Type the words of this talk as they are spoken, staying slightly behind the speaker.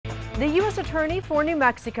The U.S. Attorney for New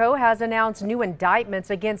Mexico has announced new indictments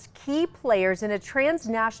against key players in a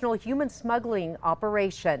transnational human smuggling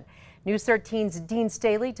operation. News 13's Dean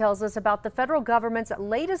Staley tells us about the federal government's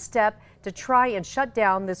latest step to try and shut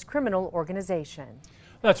down this criminal organization.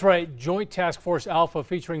 That's right. Joint Task Force Alpha,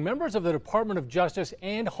 featuring members of the Department of Justice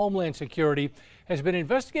and Homeland Security, has been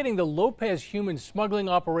investigating the Lopez human smuggling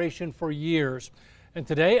operation for years, and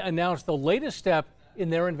today announced the latest step in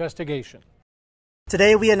their investigation.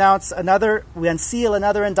 Today we unseal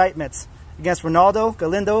another indictment against Ronaldo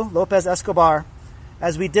Galindo Lopez Escobar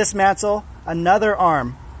as we dismantle another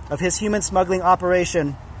arm of his human smuggling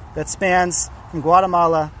operation that spans from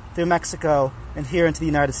Guatemala through Mexico and here into the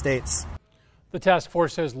United States. The task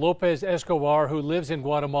force says Lopez Escobar, who lives in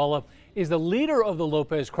Guatemala, is the leader of the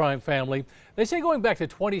Lopez crime family. They say going back to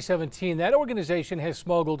 2017, that organization has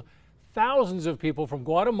smuggled thousands of people from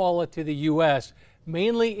Guatemala to the U.S.,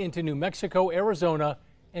 mainly into New Mexico, Arizona,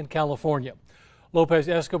 and California. Lopez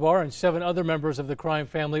Escobar and 7 other members of the crime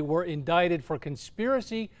family were indicted for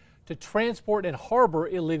conspiracy to transport and harbor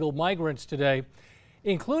illegal migrants today,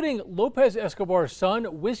 including Lopez Escobar's son,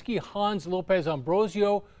 Whiskey Hans Lopez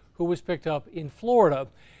Ambrosio, who was picked up in Florida,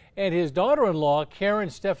 and his daughter-in-law,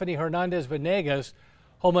 Karen Stephanie Hernandez Venegas.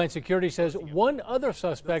 Homeland Security says one other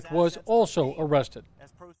suspect was also arrested.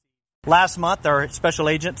 Last month, our special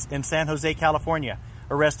agents in San Jose, California,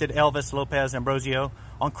 arrested Elvis Lopez Ambrosio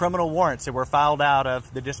on criminal warrants that were filed out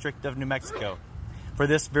of the District of New Mexico for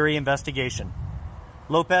this very investigation.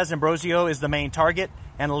 Lopez Ambrosio is the main target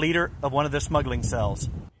and a leader of one of the smuggling cells.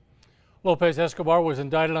 Lopez Escobar was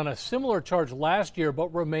indicted on a similar charge last year,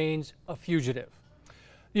 but remains a fugitive.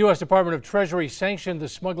 The U.S. Department of Treasury sanctioned the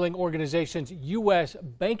smuggling organization's U.S.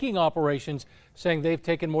 banking operations, saying they've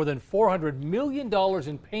taken more than $400 million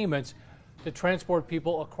in payments to transport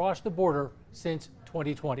people across the border since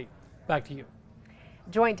 2020. Back to you.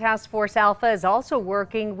 Joint Task Force Alpha is also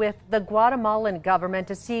working with the Guatemalan government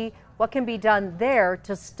to see what can be done there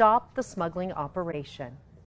to stop the smuggling operation.